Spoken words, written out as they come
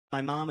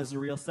My mom is a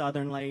real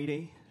Southern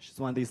lady. She's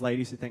one of these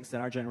ladies who thinks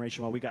that our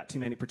generation, well, we got too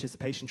many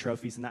participation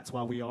trophies, and that's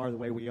why we are the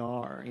way we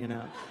are, you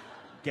know.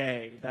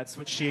 Gay. That's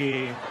what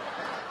she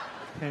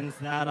pins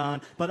that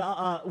on.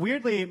 But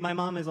weirdly, my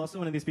mom is also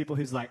one of these people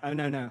who's like, oh,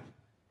 no.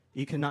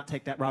 You cannot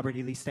take that Robert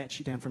E. Lee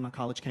statue down from my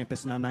college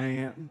campus, no,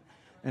 ma'am.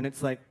 And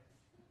it's like,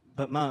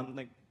 but Mom,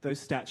 like,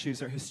 those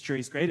statues are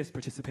history's greatest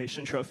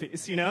participation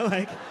trophies, you know?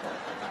 Like,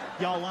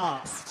 y'all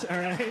lost, all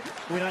right?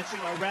 We let you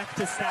erect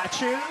a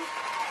statue.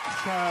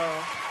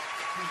 So,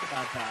 think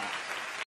about that.